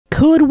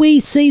Could we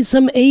see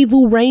some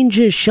evil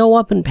Rangers show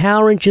up in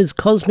Power Rangers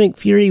Cosmic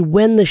Fury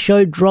when the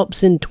show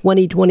drops in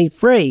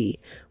 2023?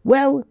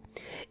 Well,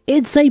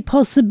 it's a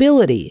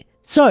possibility.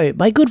 So,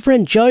 my good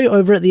friend Joe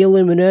over at the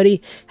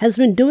Illuminati has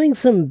been doing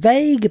some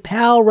vague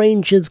Power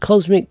Rangers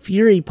Cosmic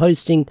Fury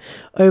posting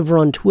over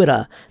on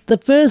Twitter. The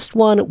first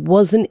one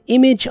was an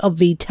image of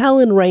the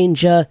Talon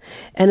Ranger,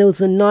 and it was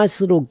a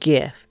nice little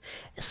GIF.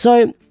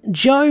 So,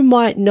 Joe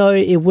might know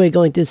if we're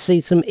going to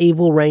see some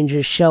evil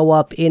Rangers show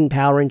up in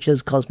Power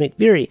Rangers Cosmic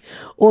Fury.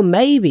 Or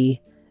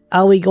maybe,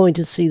 are we going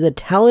to see the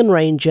Talon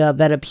Ranger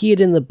that appeared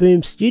in the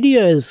Boom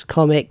Studios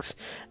comics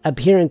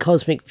appear in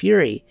Cosmic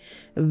Fury?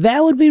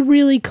 That would be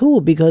really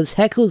cool because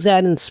Heckle's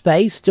out in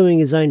space doing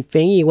his own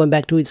thing. He went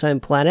back to his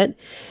home planet.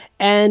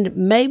 And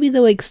maybe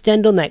they'll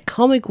extend on that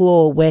comic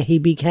lore where he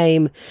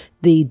became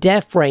the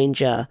Death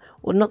Ranger.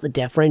 Or not the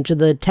Death Ranger,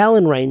 the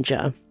Talon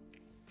Ranger.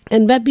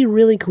 And that'd be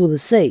really cool to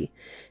see.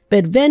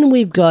 But then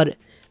we've got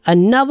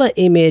another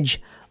image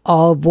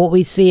of what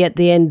we see at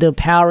the end of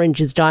Power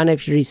Rangers Dino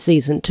Fury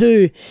Season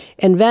 2.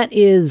 And that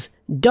is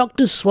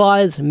Dr.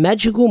 Sly's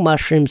Magical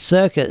Mushroom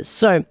Circus.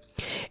 So,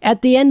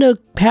 at the end of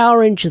Power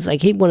Rangers, I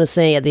keep wanting to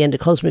say at the end of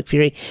Cosmic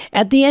Fury,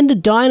 at the end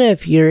of Dino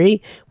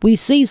Fury, we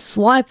see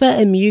Slifer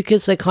and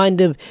Mucus are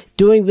kind of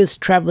doing this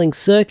traveling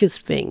circus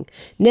thing.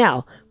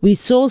 Now, we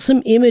saw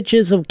some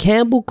images of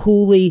Campbell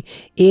Cooley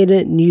in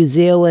New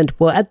Zealand,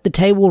 well, at the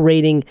table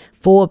reading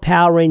for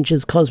Power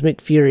Rangers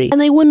Cosmic Fury.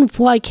 And they wouldn't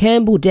fly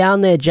Campbell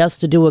down there just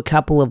to do a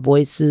couple of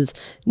voices.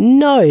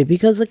 No,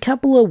 because a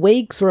couple of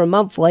weeks or a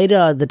month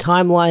later, the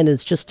timeline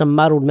is just a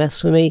muddled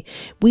mess for me.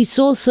 We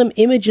saw some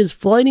images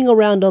floating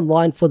around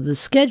online for the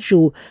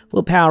schedule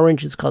for Power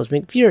Rangers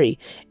Cosmic Fury.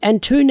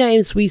 And two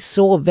names we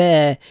saw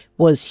there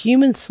was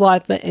Human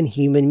Slifer and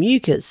Human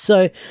Mucus.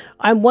 So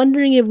I'm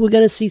wondering if we're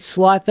going to see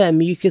Slifer and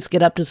Mucus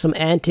get up to some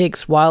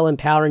antics while in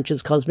Power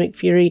Rangers Cosmic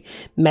Fury.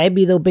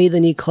 Maybe there'll be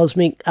the new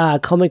Cosmic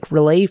Comic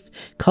Relief,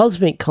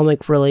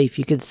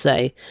 you could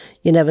say.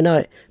 You never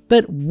know.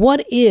 But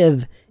what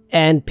if,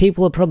 and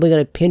people are probably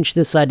going to pinch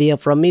this idea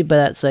from me, but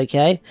that's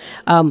okay.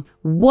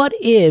 What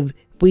if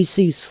we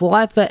see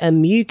Slifer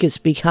and Mucus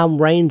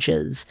become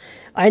Rangers?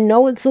 I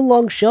know it's a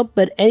long shot,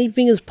 but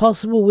anything is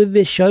possible with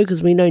this show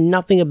because we know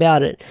nothing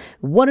about it.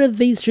 What if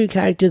these two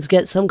characters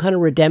get some kind of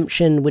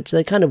redemption, which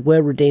they kind of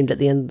were redeemed at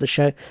the end of the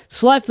show?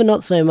 Slifer,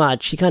 not so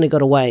much. He kind of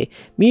got away.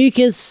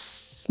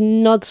 Mucus,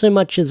 not so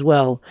much as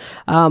well.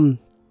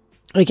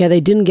 Okay,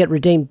 they didn't get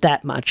redeemed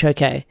that much,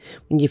 okay,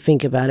 when you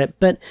think about it.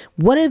 But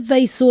what if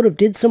they sort of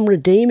did some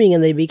redeeming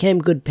and they became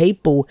good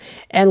people,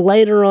 and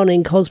later on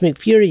in Cosmic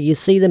Fury you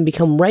see them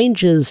become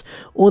Rangers,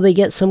 or they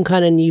get some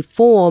kind of new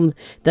form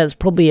that's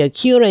probably a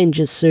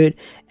Q-Ranger suit,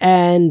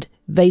 and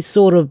they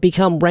sort of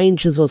become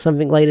Rangers or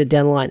something later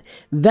down the line.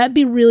 That'd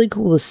be really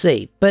cool to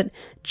see. But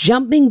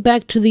jumping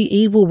back to the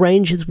evil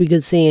Rangers we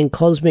could see in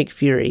Cosmic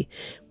Fury,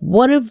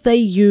 what if they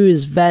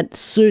use that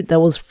suit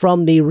that was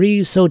from the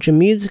Ryu Soldier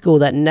musical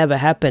that never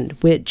happened,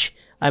 which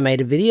I made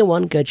a video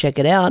on, go check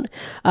it out.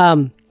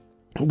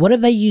 What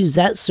if they use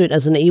that suit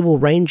as an evil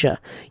Ranger?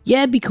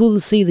 Yeah, it'd be cool to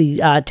see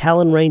the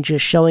Talon Ranger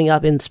showing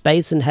up in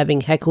space and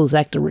having Heckle's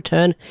actor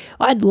return.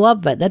 I'd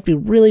love that. That'd be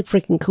really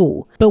freaking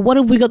cool. But what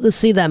if we got to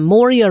see that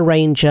Moria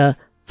Ranger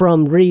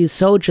from Ryu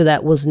Soldier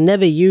that was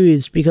never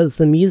used because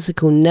the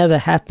musical never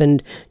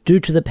happened due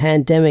to the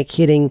pandemic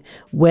hitting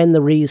when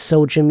the Ryu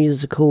Soldier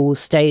musical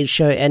stage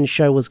show and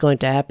show was going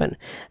to happen?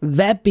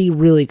 That'd be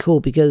really cool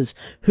because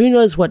who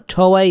knows what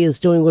Toei is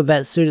doing with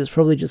that suit. It's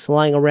probably just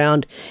lying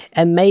around,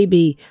 and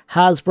maybe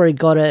Hasbro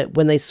got it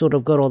when they sort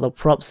of got all the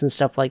props and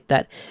stuff like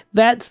that.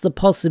 That's the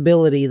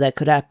possibility that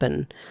could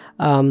happen.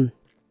 You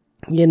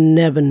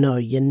never know.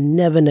 You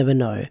never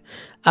know.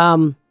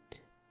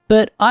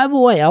 But either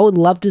way, I would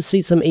love to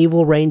see some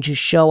evil Rangers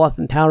show up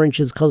in Power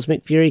Rangers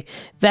Cosmic Fury.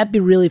 That'd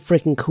be really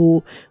freaking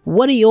cool.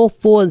 What are your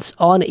thoughts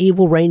on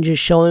evil Rangers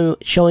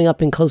showing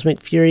up in Cosmic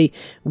Fury?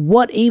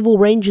 What evil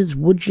Rangers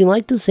would you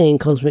like to see in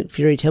Cosmic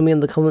Fury? Tell me in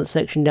the comment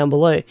section down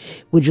below.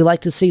 Would you like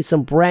to see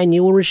some brand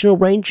new original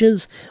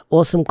Rangers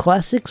or some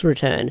classics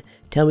return?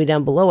 Tell me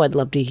down below. I'd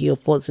love to hear your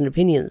thoughts and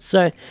opinions.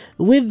 So,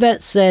 with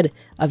that said,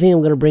 I think I'm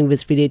going to bring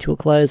this video to a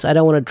close. I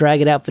don't want to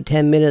drag it out for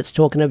 10 minutes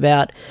talking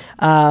about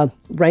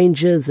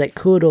Rangers that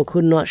could or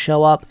could not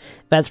show up.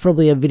 That's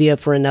probably a video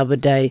for another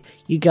day.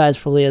 You guys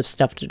probably have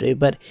stuff to do.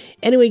 But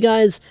anyway,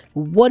 guys,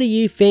 what do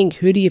you think?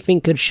 Who do you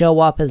think could show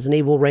up as an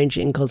evil Ranger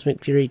in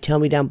Cosmic Fury? Tell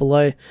me down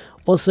below.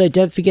 Also,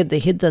 don't forget to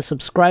hit the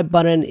subscribe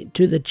button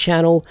to the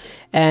channel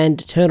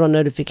and turn on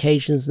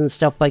notifications and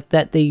stuff like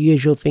that. The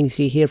usual things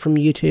you hear from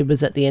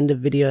YouTubers at the end of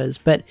videos.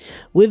 But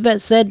with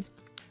that said,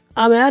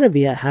 I'm out of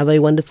here. Have a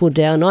wonderful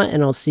day or night,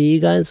 and I'll see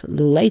you guys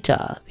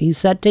later.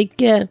 Peace out. Take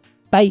care.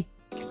 Bye.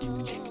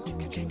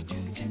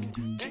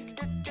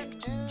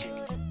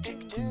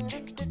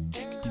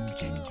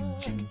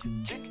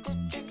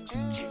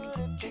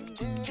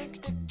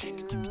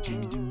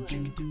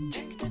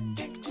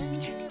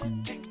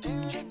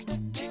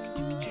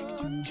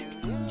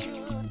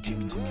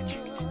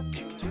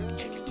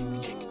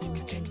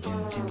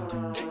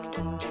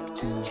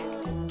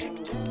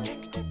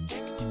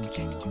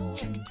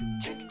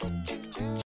 Check the